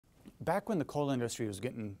back when the coal industry was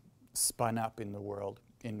getting spun up in the world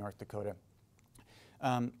in North Dakota,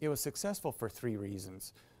 it was successful for three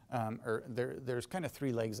reasons. There's kind of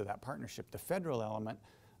three legs of that partnership. The federal element,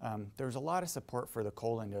 there was a lot of support for the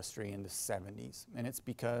coal industry in the 70s, and it's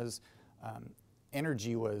because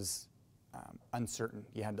energy was uncertain.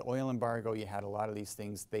 You had the oil embargo, you had a lot of these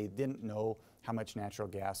things. They didn't know how much natural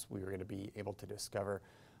gas we were going to be able to discover,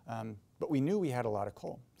 but we knew we had a lot of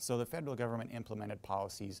coal. So the federal government implemented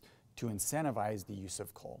policies to incentivize the use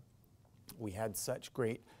of coal. We had such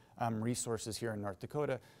great resources here in North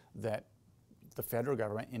Dakota that the federal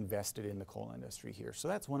government invested in the coal industry here. So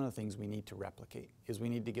that's one of the things we need to replicate, is we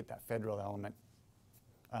need to get that federal element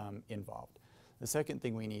involved. The second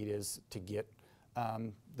thing we need is to get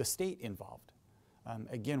the state involved.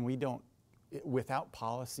 Again, without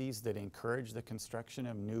policies that encourage the construction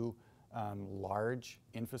of new large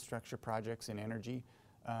infrastructure projects in energy,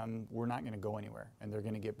 we're not going to go anywhere, and they're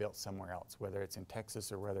going to get built somewhere else, whether it's in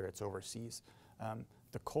Texas or whether it's overseas.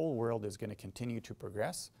 The coal world is going to continue to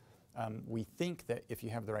progress. We think that if you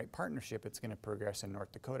have the right partnership, it's going to progress in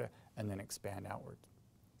North Dakota and then expand outward.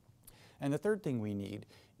 And the third thing we need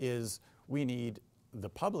is we need the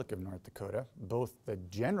public of North Dakota, both the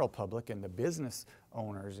general public and the business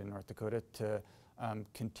owners in North Dakota, to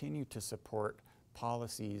continue to support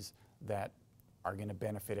policies that are going to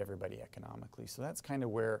benefit everybody economically. So that's kind of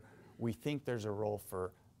where we think there's a role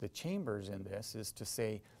for the chambers in this, is to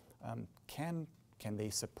say, can they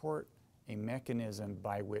support a mechanism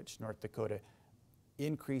by which North Dakota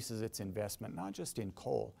increases its investment, not just in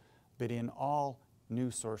coal, but in all new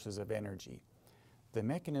sources of energy. The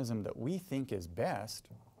mechanism that we think is best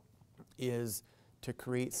is to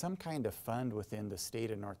create some kind of fund within the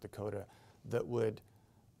state of North Dakota that would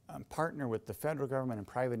partner with the federal government and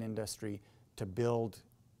private industry to build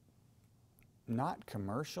not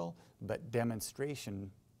commercial, but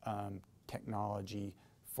demonstration technology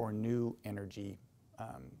for new energy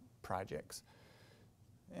projects.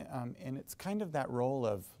 And it's kind of that role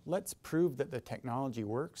of, let's prove that the technology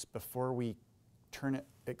works before we turn it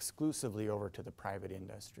exclusively over to the private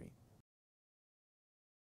industry.